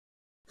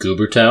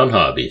Goobertown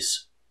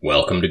Hobbies.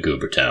 Welcome to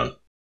Goobertown.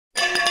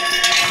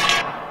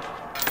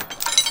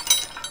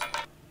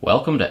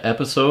 Welcome to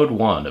episode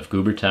 1 of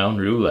Goobertown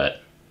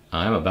Roulette.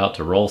 I'm about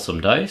to roll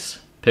some dice,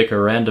 pick a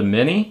random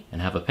mini,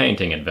 and have a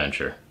painting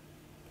adventure.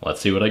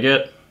 Let's see what I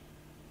get.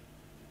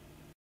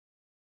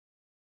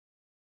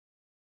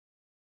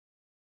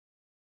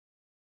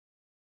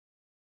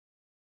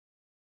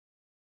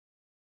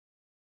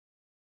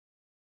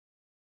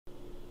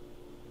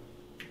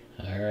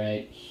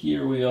 Alright,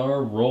 here we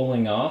are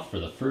rolling off for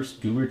the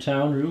first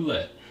Goobertown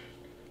Roulette.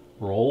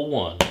 Roll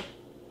 1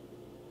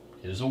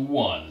 is a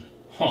 1.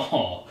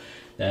 Oh,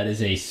 that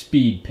is a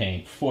speed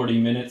paint, 40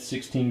 minutes,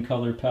 16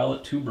 color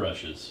palette, 2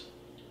 brushes.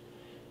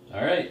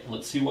 Alright,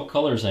 let's see what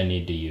colors I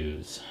need to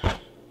use.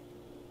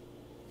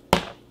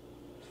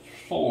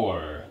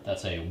 4,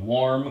 that's a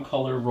warm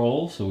color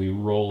roll, so we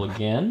roll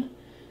again.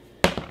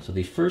 So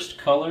the first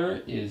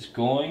color is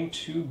going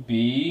to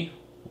be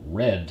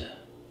red.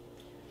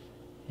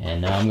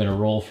 And now I'm going to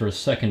roll for a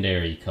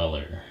secondary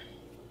color.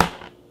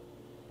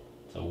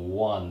 It's a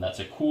 1. That's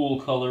a cool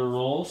color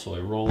roll, so I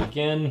roll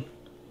again.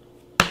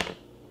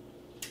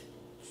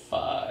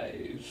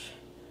 5.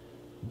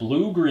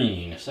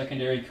 Blue-green.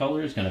 Secondary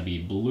color is going to be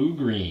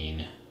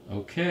blue-green.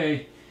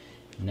 Okay,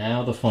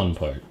 now the fun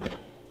part.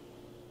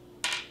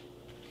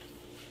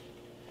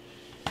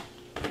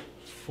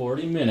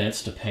 40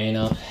 minutes to paint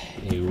up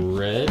a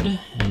red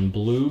and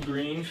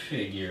blue-green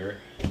figure.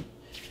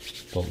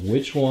 But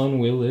which one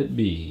will it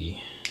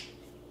be?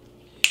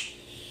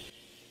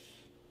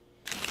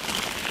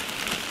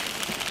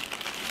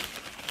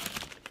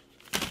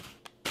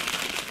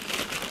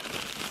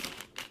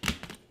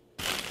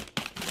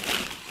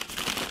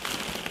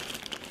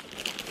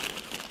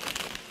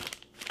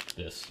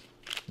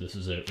 This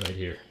is it right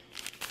here.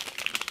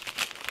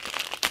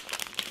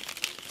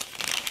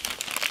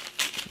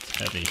 It's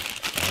heavy.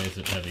 Why is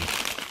it heavy?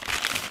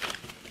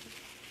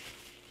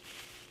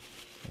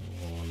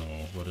 Oh no,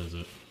 what is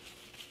it?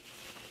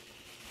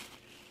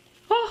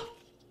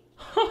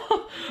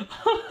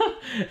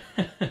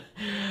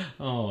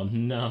 Oh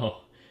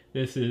no,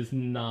 this is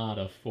not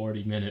a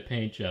 40-minute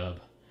paint job.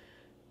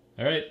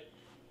 Alright.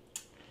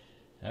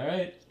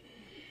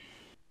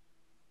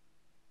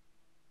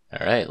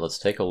 Alright, let's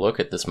take a look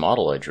at this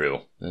model I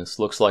drew. This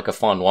looks like a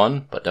fun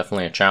one, but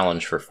definitely a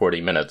challenge for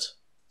 40 minutes.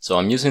 So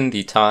I'm using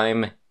the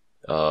time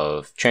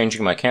of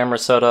changing my camera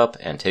setup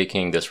and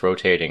taking this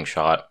rotating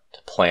shot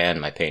to plan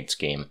my paint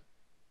scheme.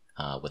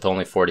 With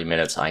only 40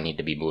 minutes, I need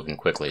to be moving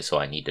quickly, so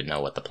I need to know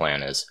what the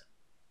plan is.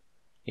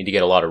 Need to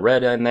get a lot of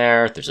red in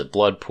there, there's a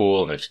blood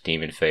pool, and there's a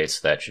demon face,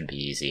 so that should be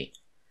easy.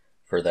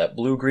 For that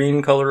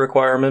blue-green color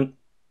requirement,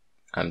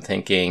 I'm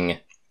thinking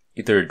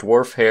either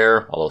dwarf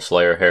hair, although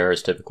Slayer hair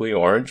is typically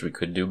orange, we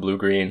could do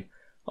blue-green.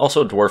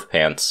 Also dwarf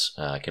pants,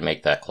 I can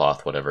make that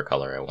cloth whatever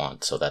color I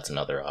want, so that's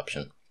another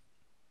option.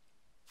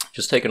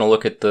 Just taking a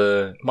look at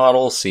the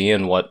model,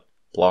 seeing what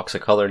blocks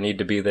of color need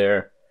to be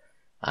there.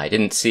 I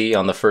didn't see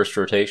on the first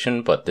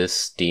rotation, but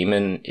this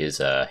demon is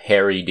a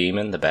hairy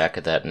demon. The back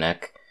of that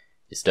neck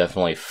is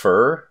definitely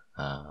fur.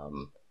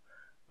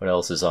 What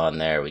else is on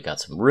there? We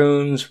got some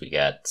runes, we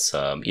got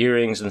some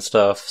earrings and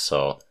stuff,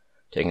 so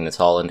taking this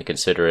all into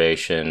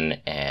consideration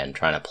and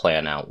trying to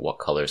plan out what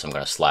colors I'm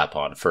going to slap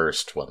on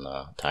first when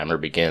the timer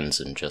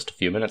begins in just a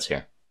few minutes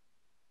here.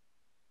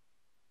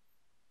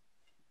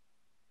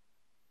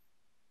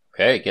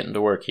 Okay, getting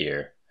to work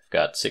here.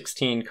 Got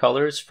 16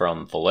 colors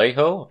from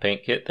Vallejo, a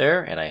paint kit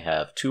there, and I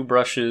have 2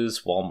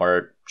 brushes,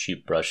 Walmart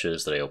cheap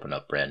brushes that I opened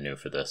up brand new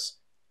for this.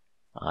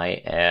 I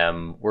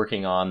am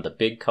working on the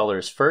big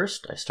colors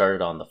first. I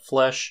started on the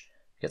flesh,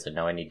 because I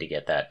know I need to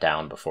get that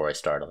down before I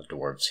start on the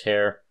dwarf's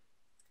hair.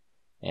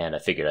 And I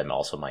figured I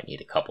also might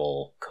need a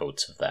couple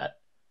coats of that.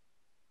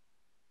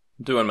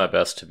 I'm doing my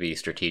best to be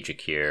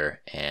strategic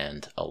here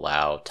and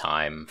allow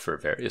time for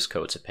various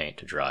coats of paint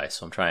to dry,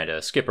 so I'm trying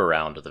to skip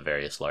around to the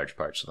various large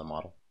parts of the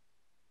model.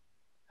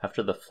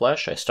 After the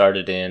flesh, I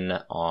started in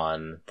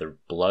on the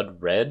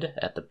blood red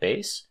at the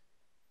base.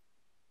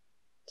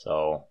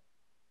 So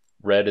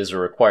red is a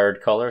required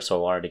color, so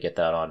I wanted to get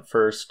that on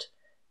first.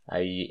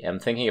 I am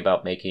thinking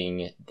about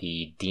making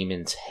the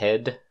demon's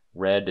head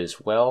red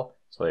as well,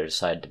 so I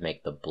decided to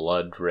make the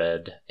blood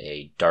red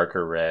a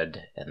darker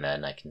red, and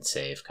then I can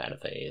save kind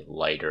of a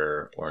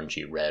lighter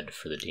orangey red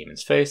for the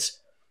demon's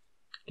face.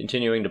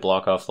 Continuing to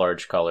block off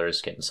large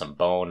colors, getting some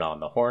bone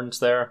on the horns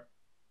there.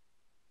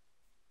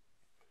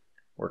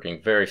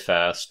 Working very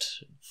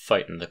fast,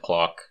 fighting the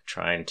clock,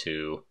 trying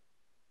to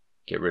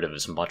get rid of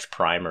as much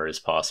primer as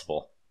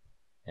possible.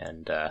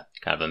 And kind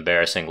of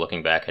embarrassing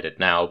looking back at it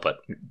now, but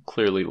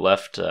clearly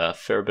left a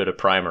fair bit of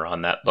primer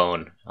on that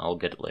bone. I'll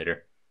get it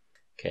later.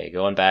 Okay,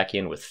 going back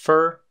in with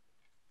fur.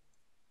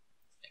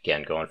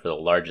 Again, going for the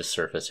largest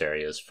surface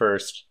areas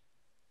first.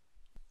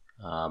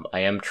 I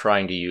am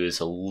trying to use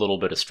a little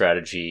bit of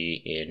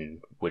strategy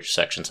in which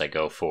sections I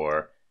go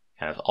for,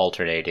 kind of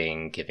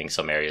alternating, giving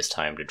some areas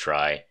time to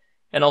dry.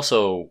 And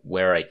also,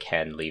 where I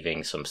can,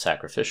 leaving some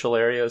sacrificial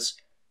areas.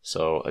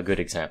 So a good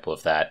example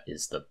of that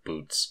is the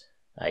boots.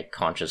 I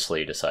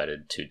consciously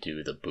decided to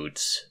do the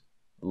boots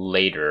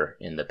later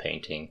in the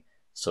painting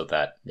so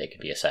that they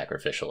can be a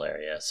sacrificial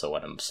area. So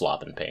when I'm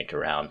slopping paint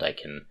around, I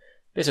can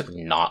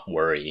basically not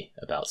worry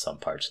about some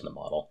parts of the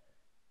model.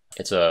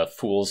 It's a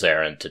fool's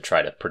errand to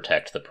try to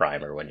protect the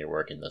primer when you're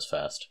working this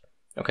fast.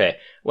 Okay,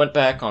 went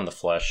back on the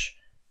flesh.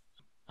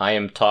 I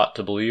am taught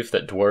to believe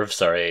that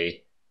dwarves are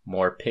a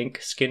more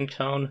pink skin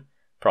tone.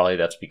 Probably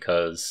that's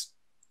because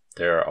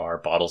there are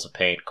bottles of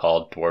paint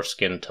called Dwarf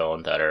skin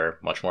tone that are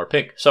much more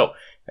pink. So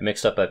I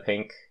mixed up a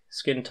pink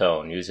skin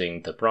tone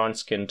using the bronze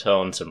skin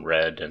tone, some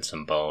red, and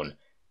some bone.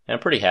 And I'm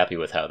pretty happy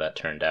with how that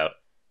turned out.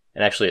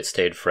 And actually it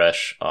stayed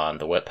fresh on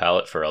the wet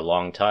palette for a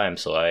long time,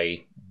 so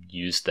I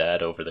used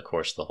that over the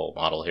course of the whole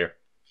model here.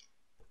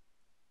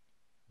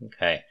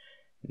 Okay,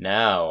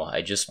 now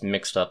I just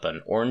mixed up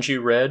an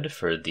orangey red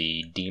for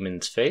the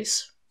demon's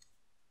face.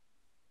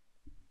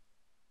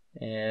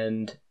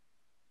 And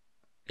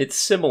it's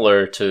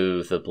similar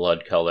to the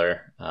blood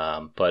color,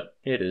 but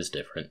it is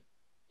different.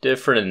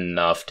 Different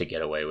enough to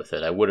get away with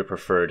it. I would have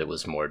preferred it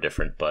was more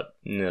different, but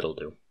it'll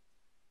do.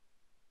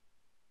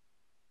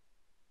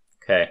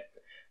 Okay,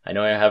 I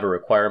know I have a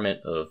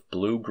requirement of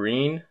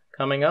blue-green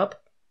coming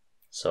up.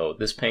 So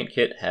this paint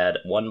kit had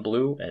 1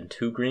 blue and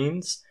 2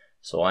 greens.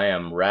 So I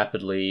am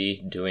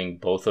rapidly doing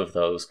both of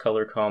those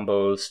color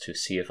combos to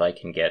see if I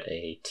can get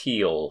a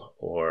teal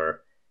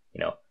or,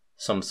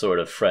 some sort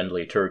of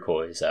friendly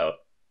turquoise out.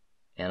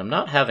 And I'm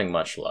not having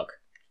much luck.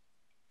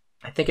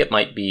 I think it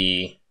might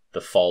be the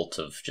fault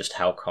of just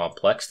how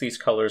complex these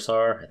colors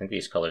are. I think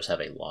these colors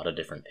have a lot of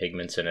different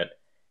pigments in it.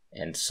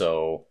 And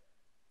so,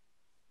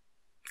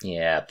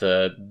 yeah,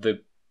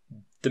 the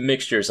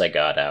mixtures I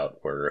got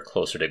out were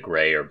closer to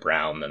gray or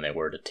brown than they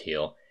were to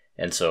teal.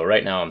 And so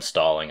right now I'm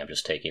stalling. I'm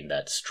just taking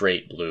that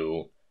straight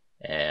blue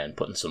and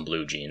putting some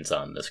blue jeans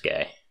on this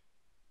guy.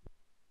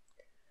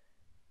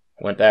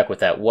 Went back with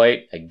that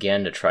white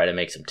again to try to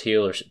make some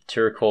teal or some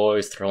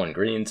turquoise, throwing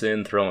greens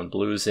in, throwing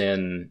blues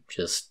in,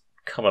 just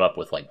coming up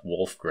with like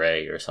wolf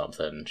gray or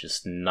something,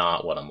 just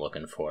not what I'm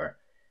looking for.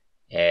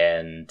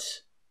 And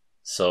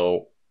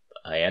so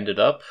I ended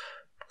up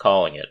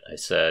calling it. I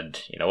said,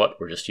 you know what,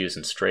 we're just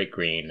using straight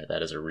green.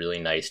 That is a really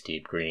nice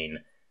deep green.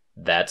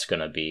 That's going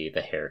to be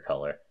the hair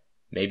color.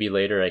 Maybe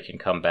later I can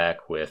come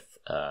back with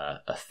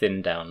a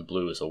thin down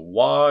blue as a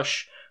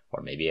wash,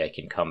 or maybe I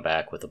can come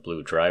back with a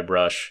blue dry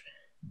brush.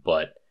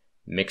 But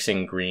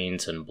mixing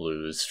greens and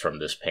blues from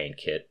this paint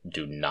kit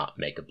do not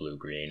make a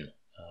blue-green.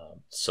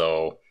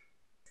 So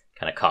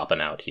kind of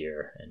copping out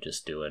here and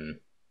just doing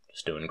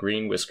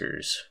green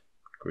whiskers,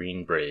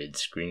 green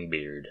braids, green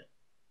beard.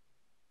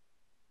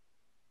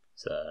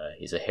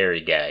 He's a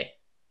hairy guy.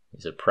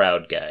 He's a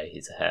proud guy.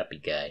 He's a happy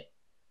guy.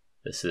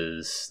 This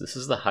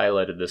is the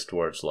highlight of this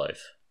dwarf's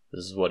life.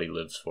 This is what he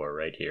lives for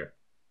right here.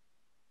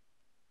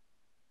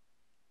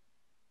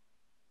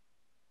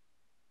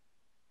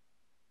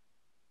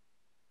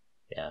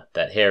 Yeah,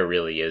 that hair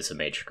really is a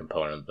major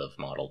component of the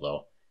model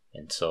though.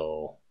 And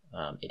so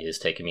it is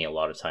taking me a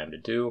lot of time to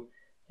do.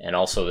 And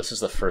also this is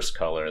the first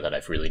color that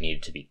I've really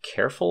needed to be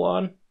careful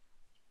on,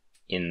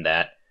 in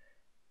that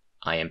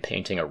I am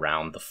painting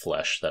around the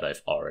flesh that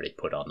I've already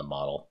put on the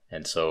model.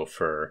 And so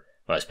when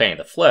I was painting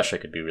the flesh, I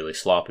could be really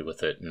sloppy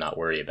with it and not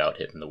worry about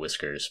hitting the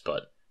whiskers.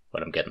 But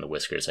when I'm getting the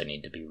whiskers, I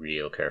need to be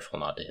real careful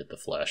not to hit the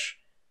flesh.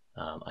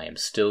 I am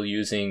still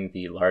using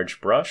the large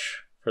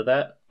brush for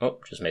that. Oh,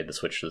 just made the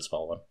switch to the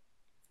small one.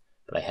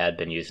 But I had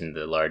been using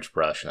the large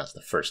brush, and that's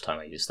the first time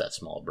I used that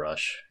small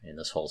brush in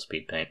this whole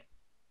speed paint.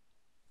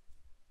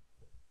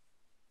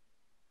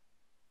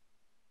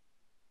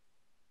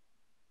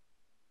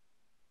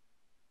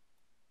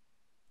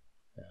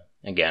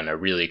 Again, a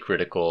really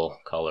critical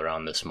color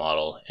on this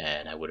model,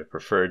 and I would have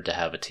preferred to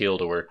have a teal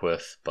to work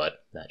with,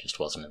 but that just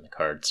wasn't in the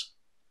cards.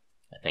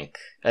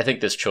 I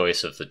think this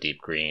choice of the deep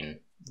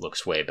green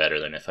looks way better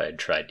than if I had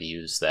tried to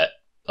use that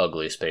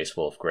ugly Space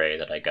Wolf gray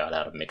that I got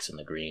out of mixing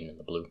the green and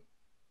the blue.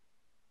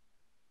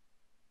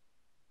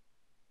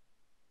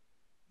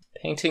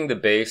 Painting the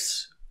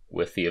base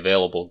with the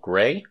available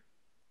gray.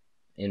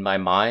 In my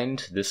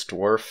mind, this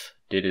dwarf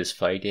did his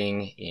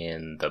fighting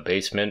in the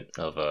basement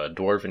of a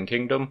dwarven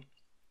kingdom.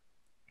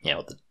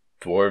 The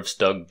dwarves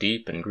dug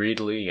deep and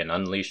greedily and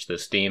unleashed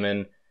this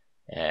demon,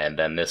 and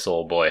then this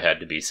old boy had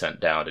to be sent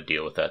down to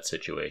deal with that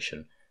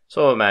situation.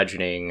 So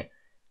imagining,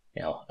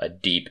 a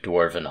deep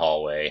dwarven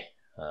hallway,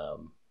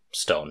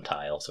 stone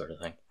tile sort of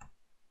thing.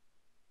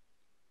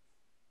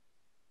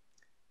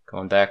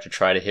 Going back to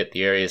try to hit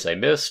the areas I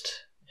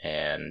missed,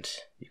 and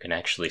you can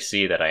actually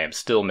see that I am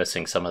still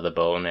missing some of the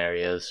bone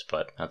areas,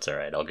 but that's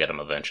alright, I'll get them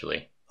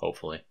eventually,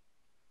 hopefully.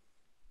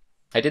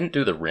 I didn't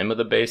do the rim of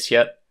the base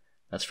yet.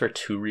 That's for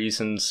 2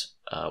 reasons.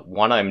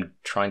 One, I'm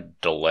trying to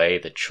delay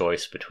the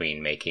choice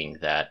between making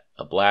that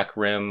a black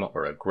rim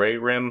or a gray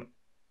rim.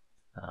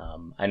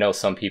 I know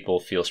some people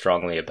feel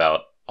strongly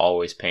about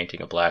always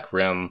painting a black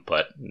rim,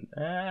 but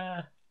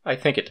I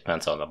think it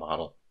depends on the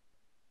model.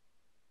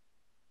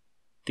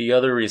 The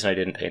other reason I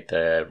didn't paint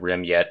the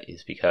rim yet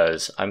is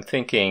because I'm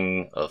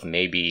thinking of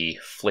maybe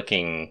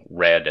flicking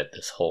red at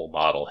this whole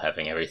model,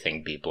 having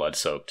everything be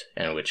blood-soaked,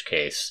 in which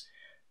case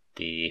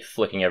The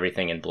flicking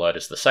everything in blood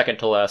is the second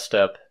to last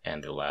step,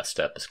 and the last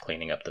step is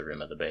cleaning up the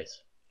rim of the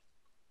base.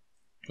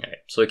 Alright,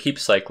 so I keep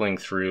cycling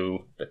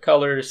through the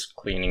colors,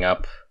 cleaning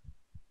up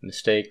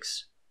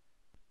mistakes,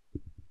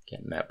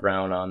 getting that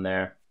brown on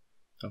there.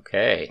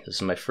 Okay, this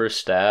is my first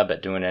stab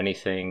at doing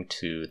anything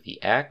to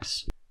the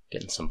axe,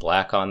 getting some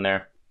black on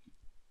there.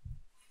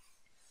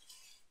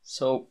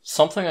 So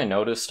something I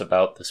noticed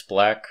about this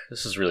black,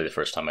 this is really the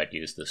first time I'd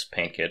used this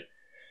paint kit,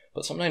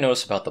 but something I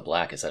noticed about the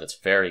black is that it's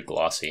very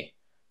glossy.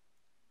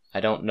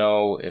 I don't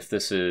know if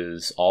this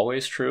is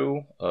always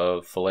true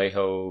of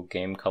Vallejo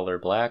Game Color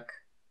Black,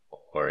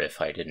 or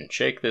if I didn't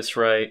shake this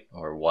right,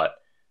 or what,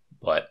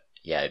 but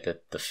yeah,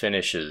 the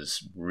finish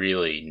is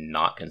really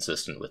not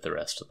consistent with the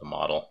rest of the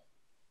model.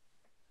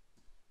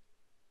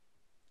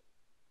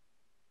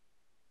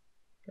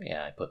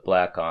 Yeah, I put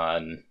black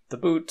on the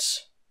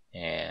boots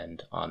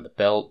and on the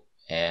belt,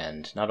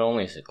 and not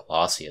only is it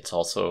glossy, it's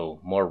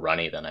also more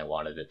runny than I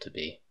wanted it to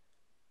be.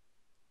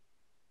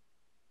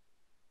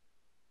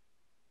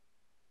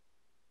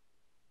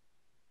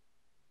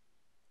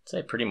 I'd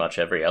say pretty much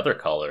every other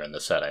color in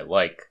the set I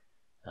like.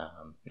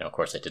 Of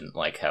course I didn't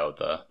like how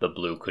the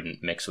blue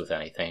couldn't mix with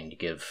anything to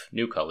give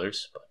new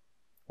colors,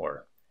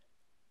 or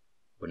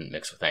wouldn't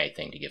mix with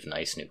anything to give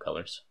nice new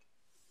colors.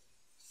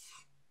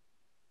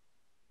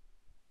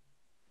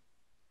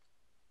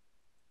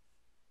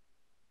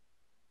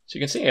 So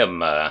you can see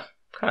I'm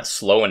kind of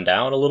slowing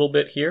down a little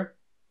bit here.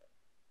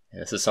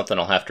 And this is something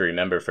I'll have to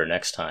remember for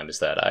next time, is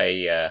that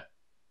I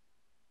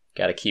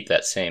got to keep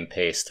that same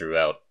pace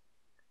throughout.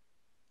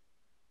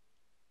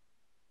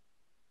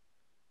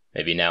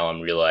 Maybe now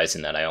I'm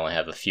realizing that I only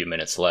have a few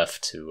minutes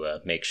left to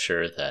make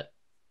sure that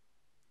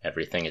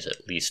everything is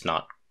at least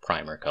not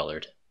primer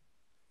colored.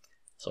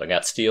 So I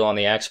got steel on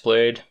the axe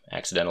blade,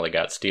 accidentally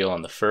got steel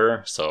on the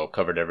fur, so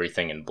covered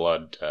everything in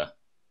blood to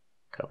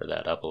cover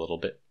that up a little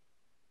bit.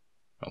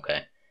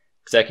 Okay,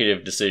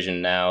 executive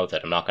decision now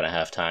that I'm not going to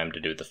have time to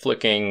do the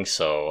flicking,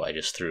 so I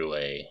just threw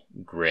a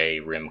gray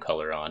rim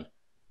color on.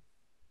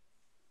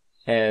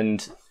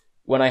 And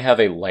when I have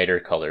a lighter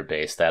color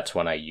base, that's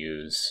when I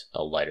use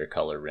a lighter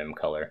color rim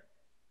color.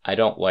 I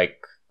don't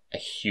like a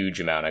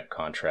huge amount of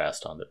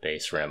contrast on the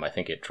base rim. I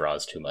think it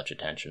draws too much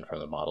attention from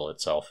the model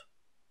itself.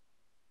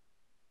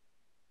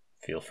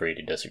 Feel free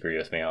to disagree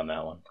with me on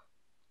that one.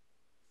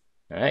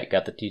 Alright,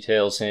 got the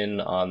details in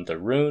on the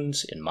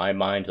runes. In my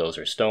mind, those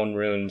are stone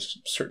runes.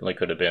 Certainly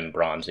could have been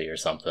bronzy or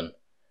something.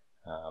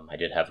 I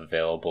did have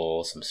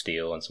available some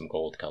steel and some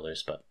gold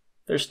colors, but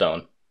they're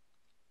stone.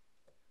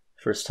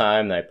 First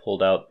time I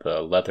pulled out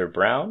the leather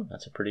brown.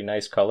 That's a pretty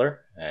nice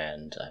color,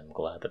 and I'm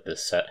glad that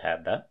this set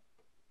had that.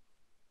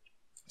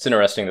 It's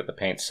interesting that the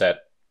paint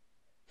set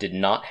did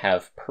not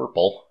have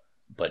purple,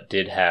 but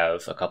did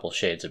have a couple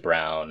shades of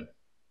brown.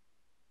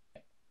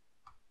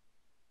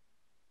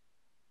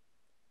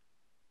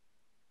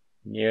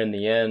 Nearing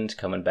the end,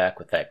 coming back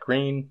with that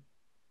green.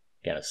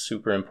 Again, a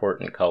super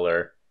important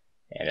color,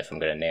 and if I'm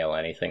going to nail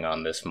anything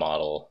on this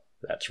model,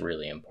 that's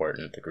really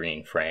important. The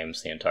green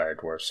frames the entire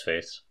dwarf's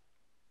face.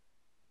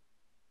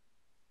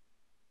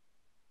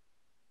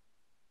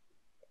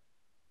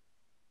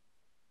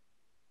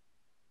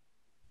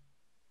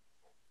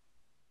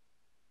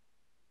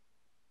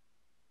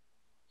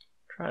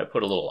 Try to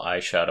put a little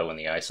eyeshadow in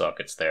the eye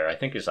sockets there. I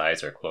think his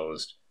eyes are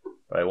closed,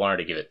 but I wanted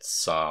to give it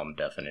some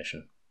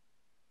definition.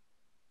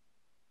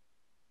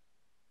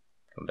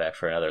 Come back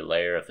for another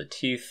layer of the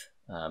teeth.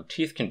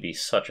 Teeth can be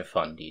such a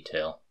fun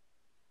detail.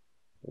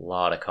 A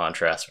lot of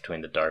contrast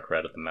between the dark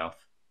red of the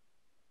mouth.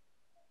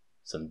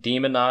 Some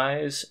demon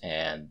eyes,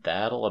 and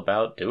that'll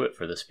about do it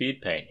for the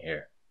speed paint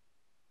here.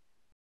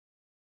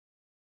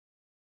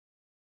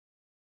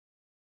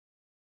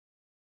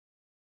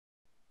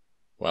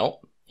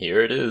 Well,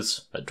 here it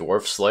is. A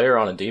dwarf slayer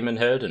on a demon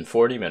head in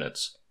 40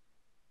 minutes.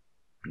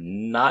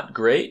 Not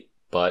great,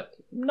 but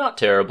not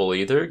terrible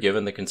either,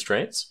 given the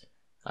constraints.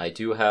 I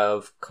do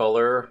have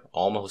color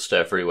almost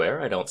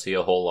everywhere. I don't see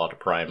a whole lot of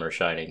primer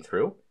shining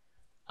through.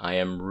 I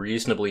am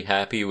reasonably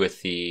happy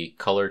with the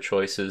color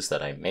choices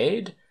that I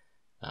made.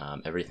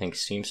 Everything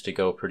seems to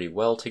go pretty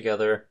well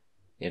together.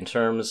 In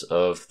terms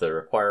of the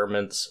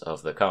requirements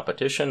of the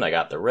competition, I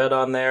got the red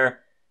on there.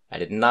 I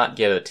did not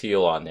get a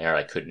teal on there.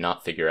 I could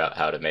not figure out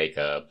how to make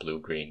a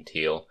blue-green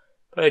teal.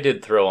 But I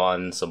did throw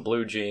on some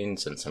blue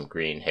jeans and some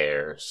green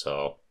hair,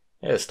 so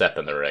a step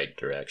in the right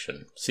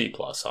direction. C+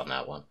 on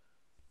that one.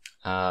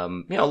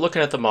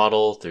 Looking at the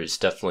model, there's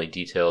definitely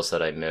details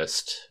that I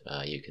missed.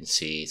 You can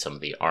see some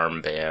of the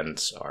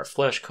armbands are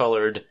flesh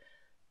colored,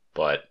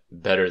 but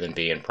better than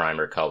being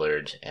primer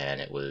colored, and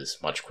it was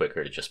much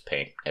quicker to just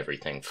paint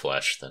everything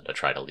flesh than to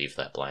try to leave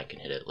that blank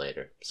and hit it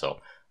later.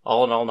 So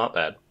all in all, not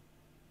bad.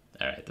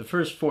 Alright, the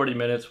first 40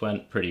 minutes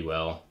went pretty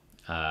well.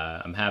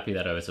 I'm happy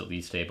that I was at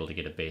least able to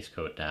get a base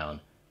coat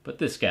down, but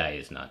this guy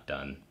is not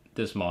done.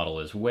 This model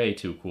is way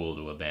too cool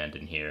to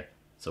abandon here.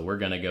 So we're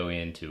going to go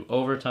into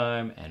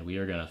overtime, and we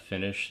are going to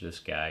finish this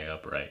guy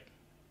up right.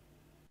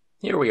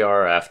 Here we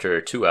are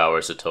after 2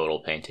 hours of total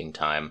painting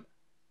time.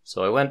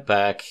 So I went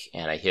back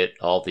and I hit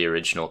all the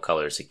original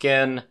colors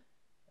again.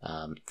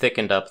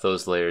 Thickened up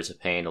those layers of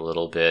paint a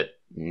little bit,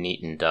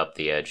 neatened up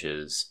the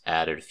edges,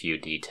 added a few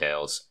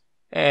details.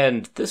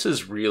 And this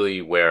is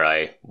really where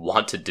I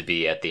wanted to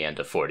be at the end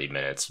of 40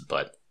 minutes,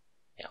 but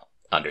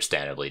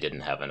understandably didn't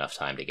have enough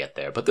time to get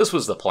there. But this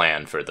was the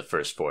plan for the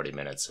first 40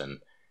 minutes, and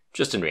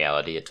just in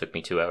reality, it took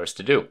me 2 hours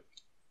to do.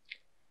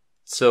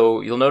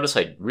 So you'll notice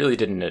I really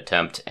didn't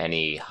attempt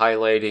any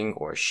highlighting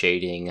or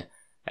shading.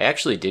 I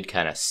actually did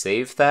kind of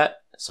save that,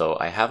 so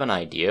I have an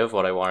idea of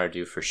what I want to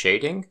do for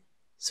shading.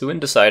 So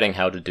in deciding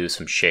how to do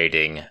some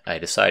shading, I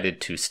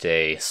decided to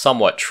stay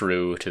somewhat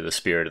true to the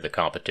spirit of the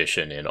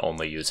competition in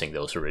only using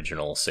those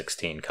original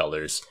 16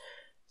 colors.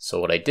 So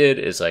what I did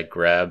is I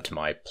grabbed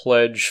my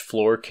Pledge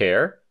Floor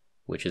Care,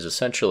 which is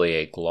essentially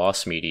a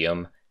gloss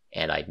medium,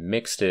 and I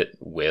mixed it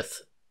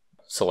with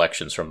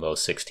selections from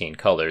those 16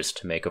 colors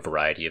to make a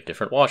variety of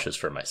different washes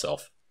for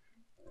myself.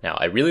 Now,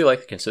 I really like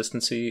the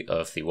consistency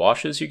of the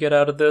washes you get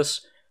out of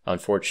this.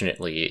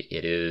 Unfortunately,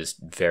 it is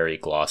very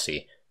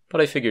glossy, but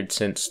I figured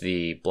since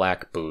the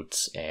black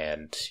boots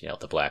and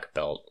the black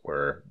belt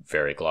were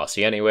very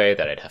glossy anyway,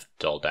 that I'd have to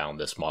dull down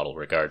this model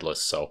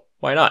regardless, so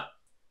why not?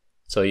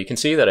 So you can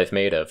see that I've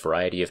made a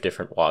variety of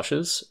different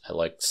washes. I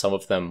liked some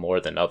of them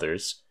more than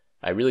others.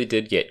 I really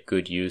did get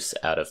good use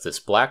out of this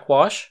black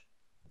wash.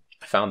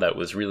 I found that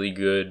was really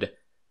good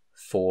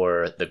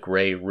for the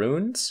gray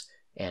runes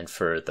and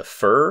for the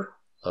fur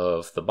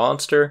of the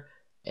monster.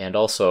 And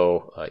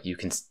also, you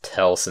can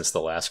tell since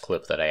the last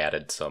clip that I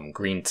added some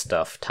green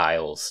stuff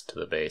tiles to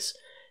the base,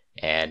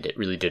 and it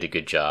really did a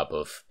good job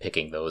of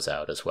picking those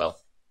out as well.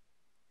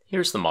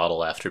 Here's the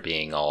model after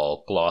being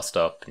all glossed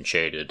up and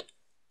shaded.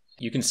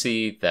 You can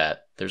see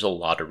that there's a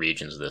lot of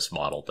regions of this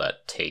model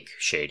that take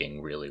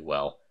shading really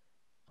well.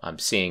 I'm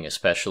seeing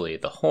especially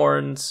the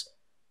horns,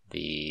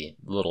 the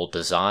little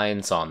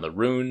designs on the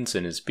runes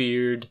in his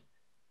beard,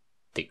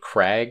 the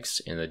crags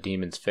in the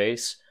demon's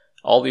face.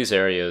 All these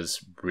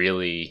areas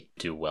really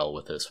do well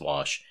with this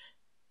wash.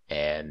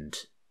 And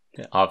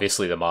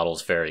obviously the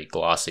model's very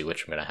glossy,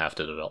 which I'm going to have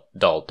to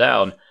dull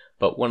down,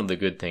 but one of the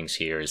good things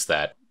here is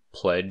that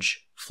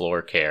Pledge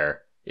Floor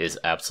Care is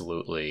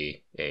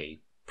absolutely a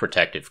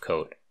protective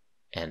coat,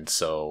 and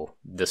so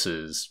this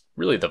is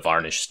really the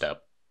varnish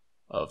step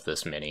of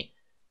this mini.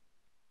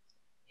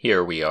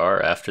 Here we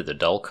are after the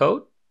dull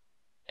coat,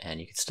 and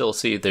you can still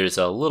see there's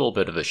a little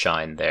bit of a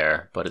shine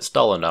there, but it's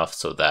dull enough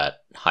so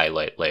that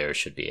highlight layers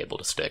should be able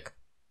to stick.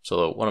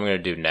 So what I'm going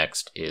to do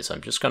next is I'm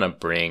just going to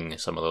bring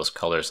some of those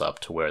colors up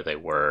to where they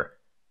were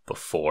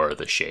before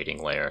the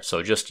shading layer.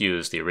 So just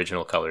use the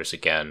original colors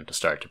again to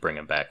start to bring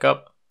them back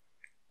up.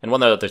 And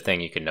one other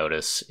thing you can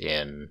notice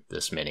in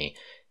this mini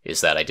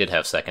is that I did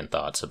have second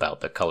thoughts about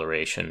the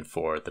coloration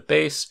for the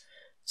base,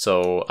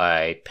 so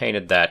I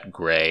painted that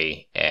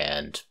gray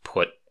and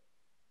put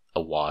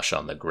a wash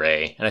on the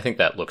gray, and I think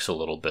that looks a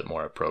little bit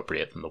more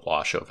appropriate than the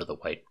wash over the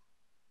white.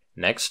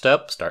 Next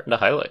step, starting to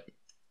highlight.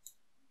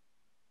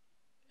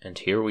 And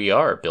here we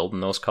are, building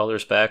those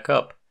colors back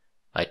up.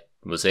 I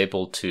was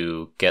able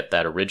to get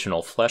that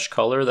original flesh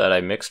color that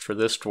I mixed for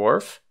this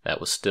dwarf. That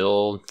was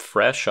still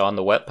fresh on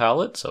the wet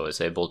palette, so I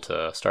was able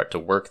to start to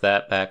work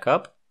that back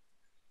up.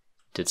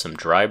 Did some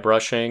dry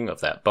brushing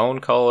of that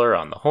bone color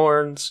on the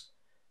horns.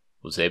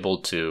 Was able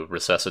to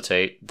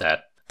resuscitate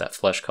that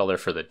flesh color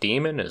for the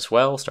demon as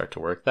well, start to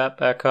work that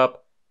back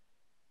up.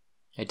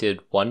 I did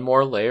one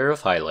more layer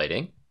of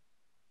highlighting.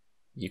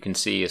 You can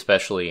see,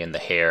 especially in the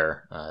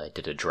hair, I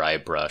did a dry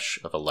brush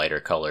of a lighter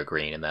color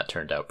green, and that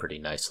turned out pretty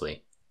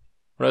nicely.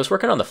 When I was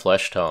working on the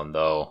flesh tone,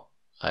 though,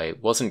 I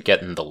wasn't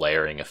getting the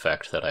layering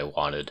effect that I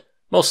wanted.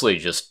 Mostly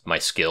just my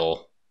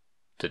skill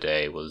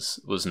today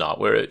was not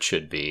where it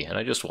should be, and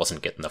I just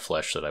wasn't getting the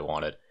flesh that I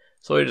wanted.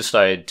 So I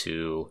decided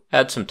to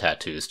add some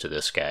tattoos to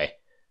this guy,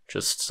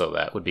 just so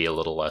that would be a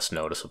little less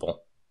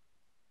noticeable.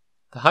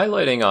 The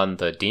highlighting on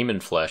the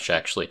demon flesh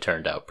actually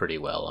turned out pretty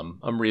well.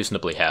 I'm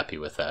reasonably happy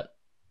with that.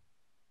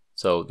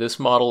 So this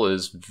model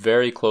is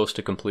very close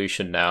to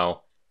completion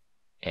now,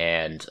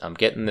 and I'm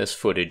getting this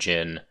footage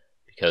in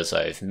because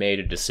I've made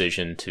a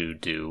decision to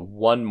do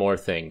one more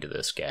thing to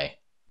this guy.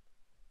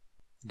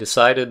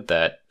 Decided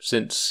that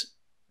since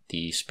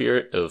the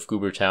spirit of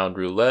Goobertown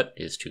Roulette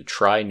is to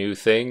try new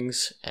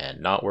things and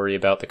not worry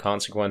about the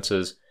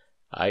consequences,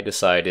 I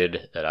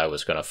decided that I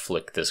was going to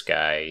flick this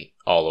guy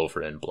all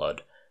over in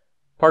blood.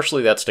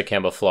 Partially that's to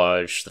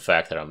camouflage the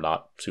fact that I'm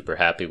not super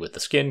happy with the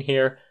skin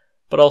here,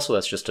 but also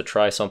that's just to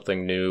try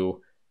something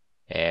new,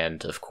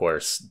 and of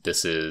course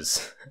this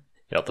is,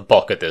 the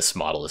bulk of this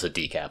model is a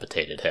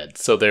decapitated head,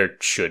 so there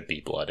should be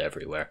blood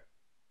everywhere.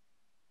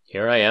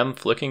 Here I am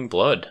flicking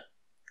blood.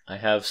 I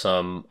have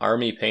some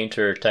Army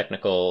Painter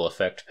technical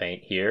effect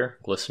paint here,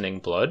 glistening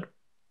blood,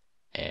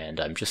 and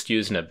I'm just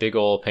using a big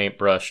ol'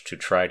 paintbrush to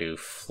try to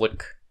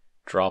flick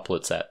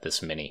droplets at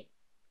this mini.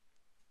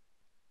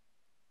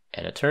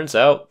 And it turns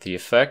out the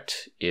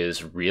effect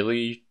is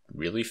really,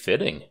 really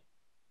fitting.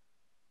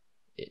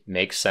 It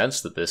makes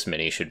sense that this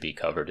mini should be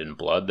covered in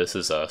blood. This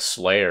is a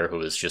slayer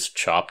who has just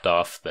chopped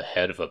off the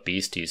head of a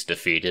beast he's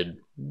defeated,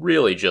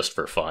 really just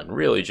for fun,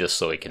 really just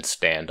so he can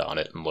stand on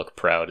it and look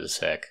proud as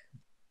heck.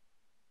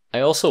 I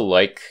also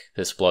like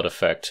this blood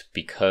effect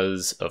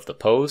because of the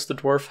pose the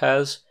dwarf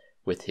has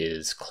with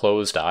his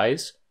closed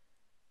eyes.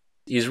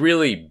 He's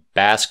really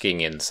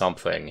basking in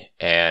something,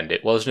 and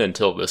it wasn't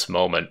until this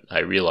moment I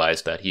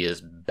realized that he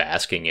is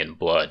basking in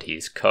blood.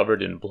 He's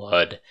covered in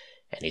blood,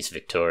 and he's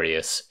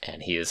victorious,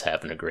 and he is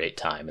having a great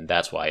time, and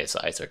that's why his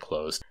eyes are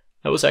closed.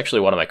 That was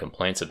actually one of my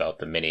complaints about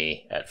the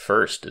Mini at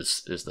first,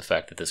 is the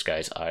fact that this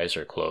guy's eyes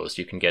are closed.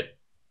 You can get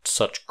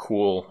such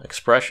cool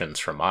expressions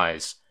from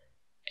eyes,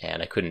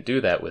 and I couldn't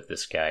do that with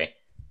this guy.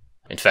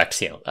 In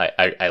fact,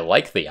 I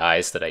like the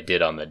eyes that I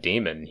did on the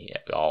demon,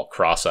 all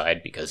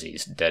cross-eyed because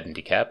he's dead and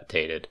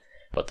decapitated,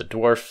 but the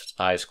dwarf's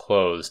eyes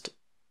closed,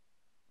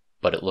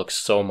 but it looks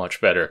so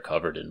much better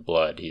covered in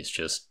blood.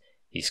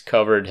 He's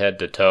covered head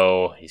to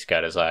toe, he's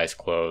got his eyes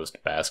closed,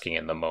 basking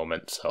in the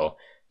moment, so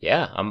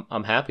yeah,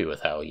 I'm happy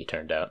with how he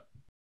turned out.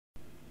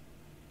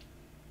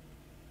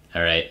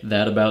 Alright,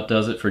 that about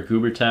does it for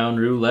Goobertown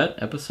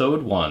Roulette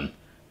Episode 1.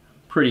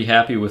 Pretty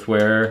happy with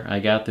where I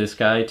got this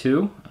guy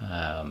to,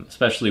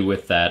 especially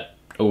with that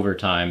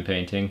overtime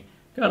painting.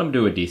 Got him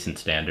to a decent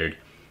standard.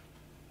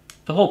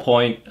 The whole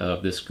point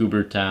of this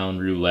Goobertown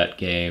Roulette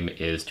game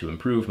is to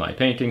improve my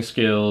painting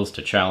skills,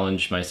 to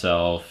challenge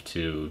myself,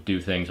 to do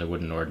things I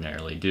wouldn't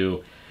ordinarily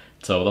do.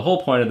 So the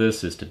whole point of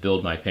this is to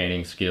build my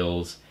painting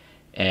skills.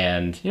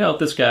 And,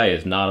 this guy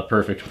is not a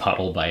perfect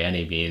model by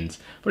any means,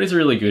 but he's a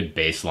really good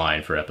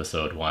baseline for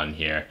episode 1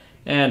 here.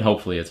 And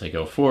hopefully as I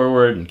go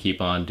forward and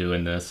keep on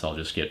doing this, I'll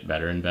just get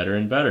better and better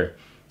and better.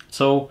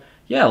 So,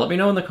 yeah, let me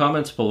know in the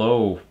comments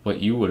below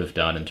what you would have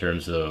done in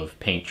terms of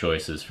paint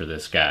choices for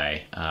this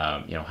guy.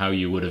 How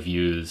you would have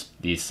used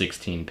these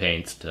 16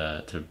 paints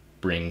to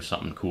bring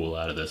something cool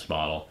out of this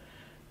model.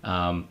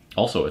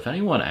 Also, if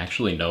anyone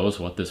actually knows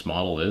what this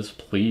model is,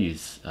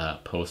 please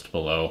post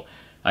below.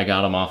 I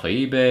got him off of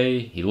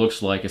eBay. He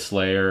looks like a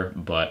Slayer,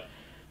 but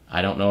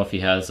I don't know if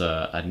he has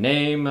a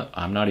name.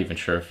 I'm not even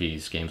sure if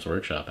he's Games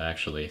Workshop,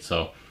 actually.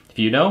 So if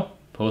you know,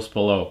 post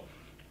below.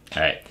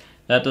 Alright,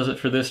 that does it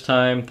for this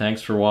time.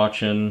 Thanks for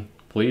watching.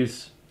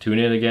 Please tune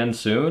in again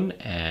soon,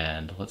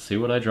 and let's see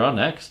what I draw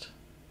next.